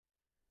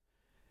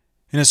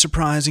In a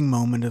surprising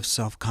moment of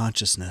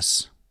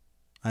self-consciousness,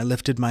 I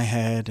lifted my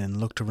head and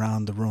looked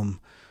around the room,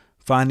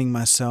 finding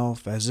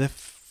myself, as if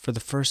for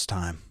the first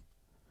time,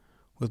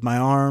 with my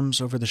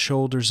arms over the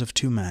shoulders of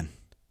two men,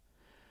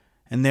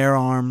 and their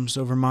arms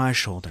over my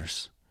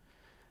shoulders,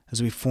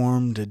 as we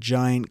formed a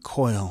giant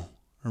coil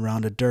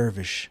around a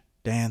dervish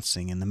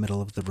dancing in the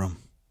middle of the room.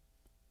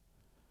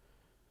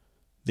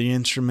 The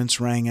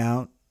instruments rang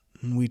out,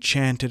 and we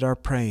chanted our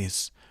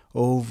praise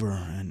over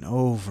and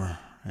over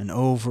and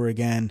over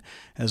again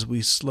as we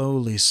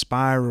slowly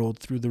spiraled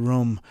through the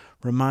room,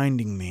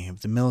 reminding me of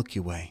the Milky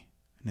Way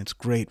and its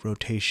great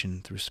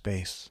rotation through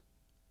space.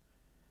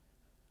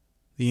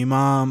 The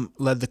Imam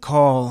led the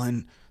call,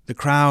 and the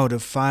crowd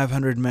of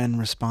 500 men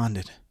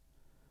responded.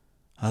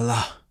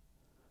 Allah,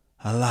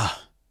 Allah,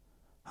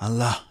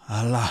 Allah,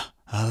 Allah,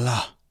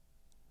 Allah.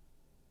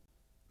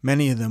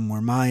 Many of them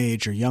were my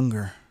age or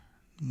younger.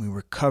 We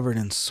were covered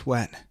in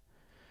sweat,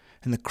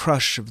 and the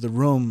crush of the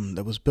room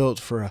that was built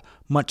for a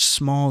much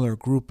smaller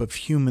group of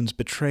humans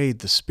betrayed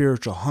the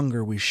spiritual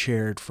hunger we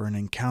shared for an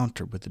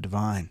encounter with the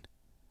divine.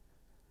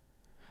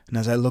 And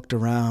as I looked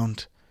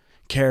around,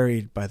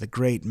 carried by the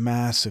great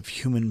mass of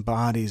human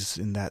bodies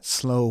in that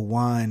slow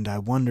wind, I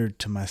wondered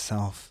to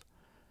myself,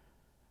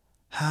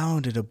 how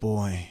did a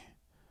boy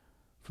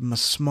from a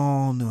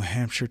small New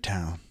Hampshire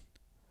town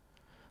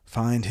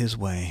find his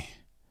way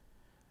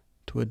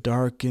to a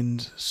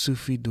darkened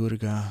Sufi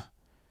Durga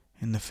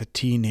in the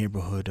Fatih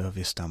neighborhood of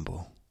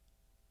Istanbul?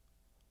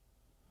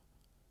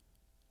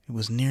 It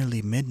was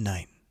nearly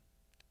midnight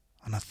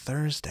on a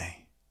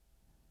Thursday.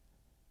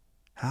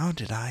 How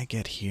did I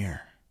get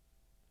here?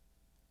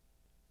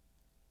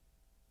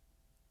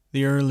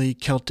 The early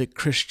Celtic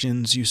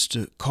Christians used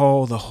to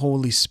call the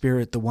Holy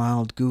Spirit the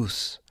wild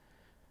goose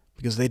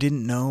because they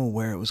didn't know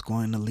where it was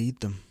going to lead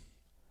them.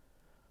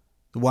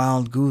 The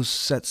wild goose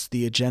sets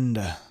the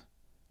agenda.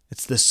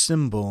 It's the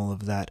symbol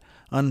of that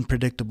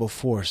unpredictable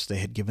force they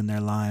had given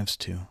their lives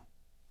to.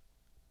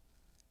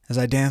 As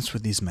I danced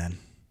with these men,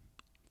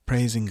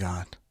 praising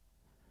God,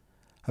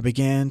 I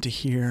began to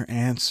hear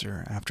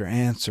answer after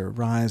answer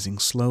rising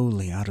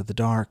slowly out of the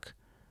dark,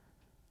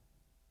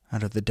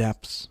 out of the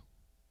depths.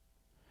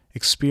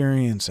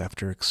 Experience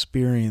after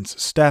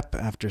experience, step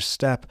after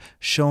step,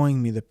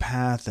 showing me the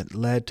path that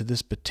led to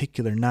this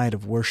particular night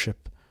of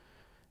worship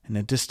in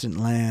a distant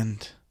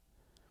land,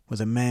 with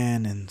a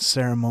man in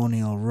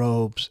ceremonial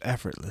robes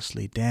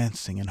effortlessly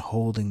dancing and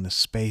holding the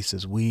space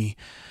as we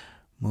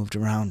moved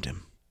around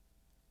him.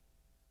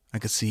 I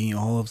could see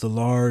all of the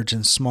large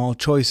and small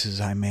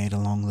choices I made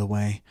along the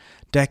way,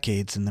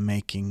 decades in the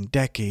making,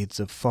 decades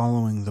of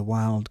following the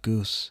wild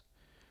goose.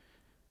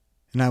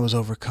 And I was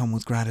overcome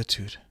with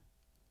gratitude.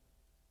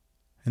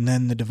 And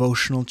then the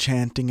devotional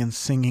chanting and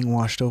singing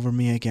washed over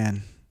me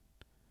again,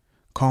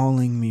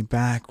 calling me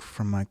back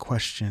from my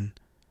question.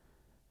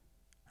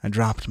 I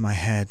dropped my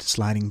head,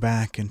 sliding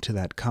back into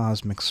that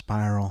cosmic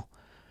spiral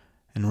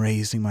and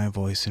raising my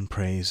voice in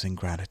praise and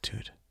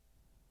gratitude.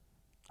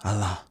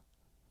 Allah,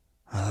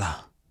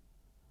 Allah,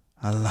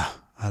 Allah,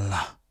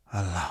 Allah,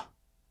 Allah.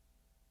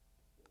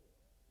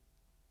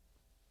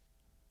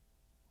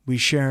 We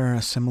share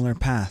a similar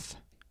path.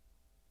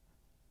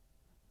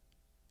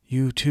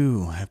 You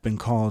too have been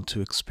called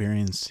to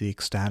experience the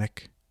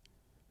ecstatic,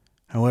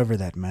 however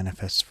that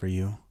manifests for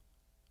you,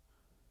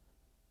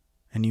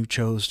 and you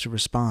chose to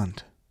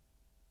respond.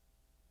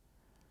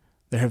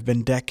 There have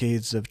been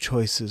decades of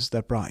choices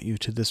that brought you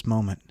to this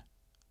moment.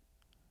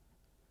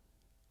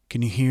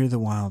 Can you hear the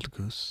wild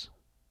goose?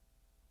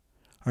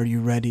 Are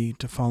you ready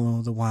to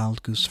follow the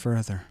wild goose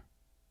further?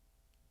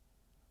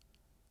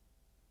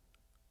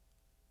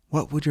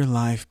 What would your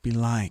life be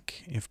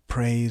like if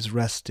praise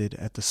rested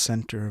at the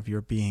center of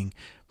your being,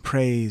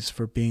 praise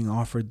for being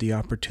offered the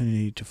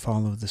opportunity to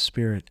follow the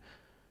Spirit,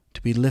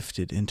 to be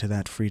lifted into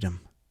that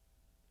freedom?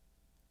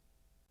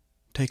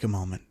 Take a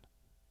moment.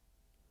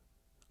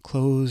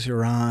 Close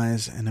your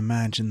eyes and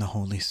imagine the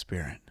Holy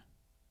Spirit.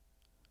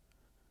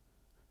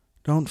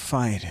 Don't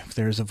fight if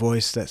there is a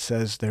voice that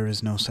says there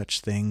is no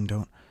such thing.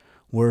 Don't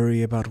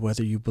worry about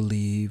whether you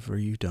believe or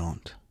you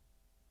don't.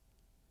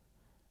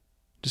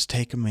 Just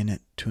take a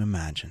minute to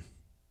imagine.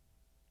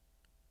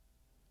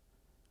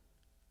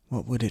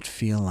 What would it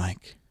feel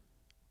like?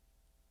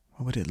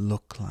 What would it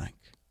look like?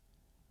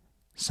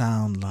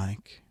 Sound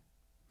like?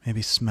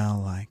 Maybe smell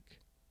like?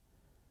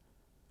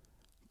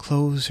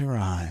 Close your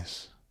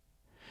eyes,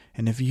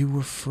 and if you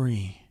were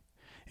free,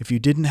 if you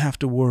didn't have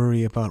to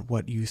worry about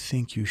what you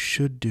think you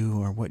should do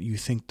or what you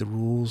think the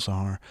rules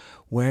are,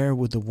 where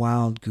would the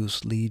wild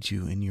goose lead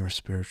you in your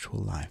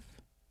spiritual life?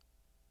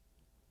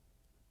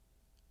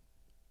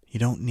 You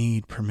don't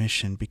need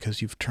permission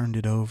because you've turned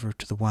it over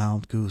to the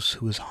wild goose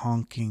who is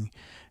honking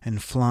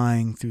and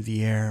flying through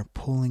the air,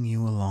 pulling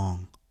you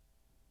along.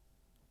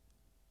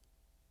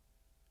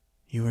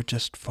 You are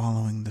just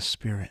following the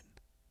Spirit,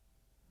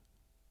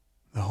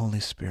 the Holy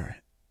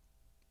Spirit.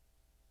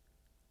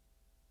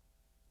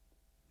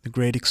 The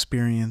great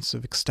experience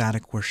of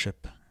ecstatic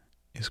worship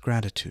is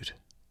gratitude.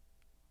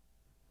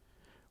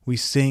 We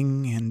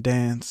sing and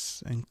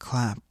dance and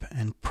clap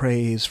and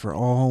praise for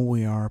all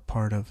we are a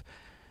part of.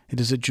 It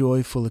is a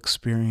joyful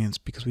experience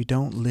because we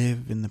don't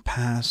live in the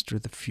past or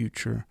the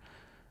future.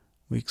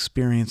 We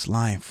experience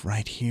life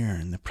right here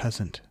in the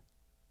present.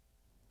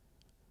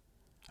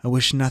 I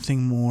wish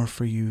nothing more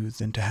for you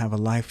than to have a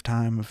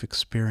lifetime of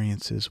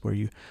experiences where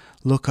you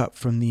look up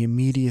from the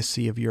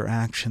immediacy of your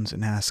actions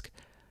and ask,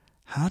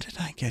 how did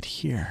I get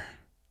here?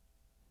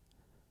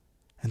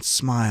 And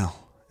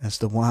smile as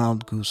the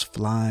wild goose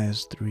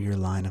flies through your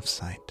line of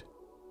sight.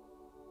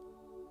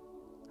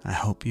 I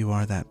hope you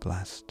are that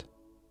blessed.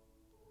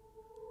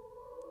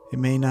 It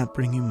may not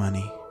bring you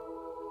money,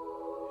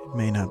 it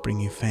may not bring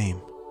you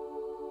fame,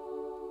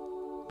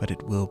 but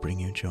it will bring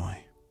you joy.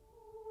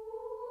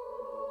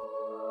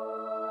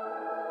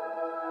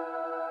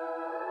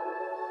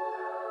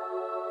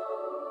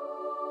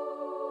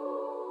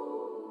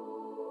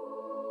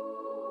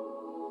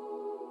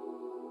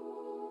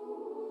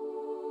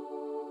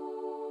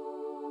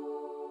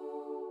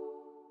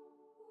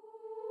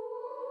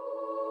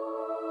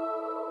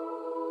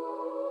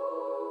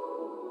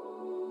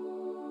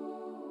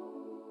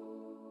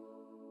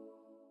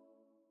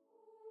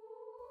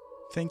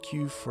 Thank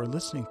you for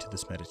listening to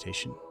this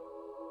meditation.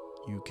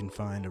 You can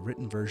find a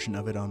written version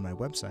of it on my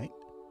website.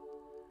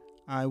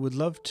 I would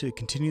love to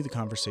continue the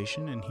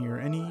conversation and hear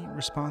any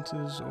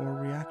responses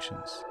or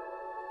reactions.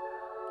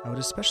 I would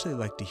especially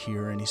like to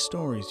hear any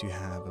stories you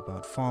have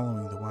about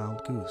following the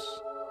wild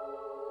goose,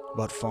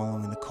 about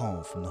following the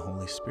call from the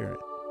Holy Spirit.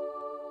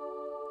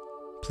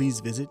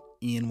 Please visit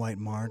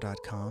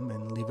ianwhitemarr.com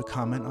and leave a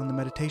comment on the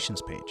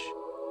meditations page,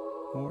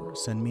 or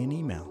send me an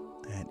email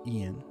at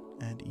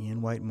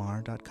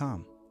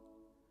ian@ianwhitemarr.com.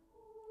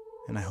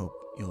 And I hope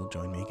you'll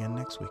join me again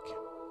next week.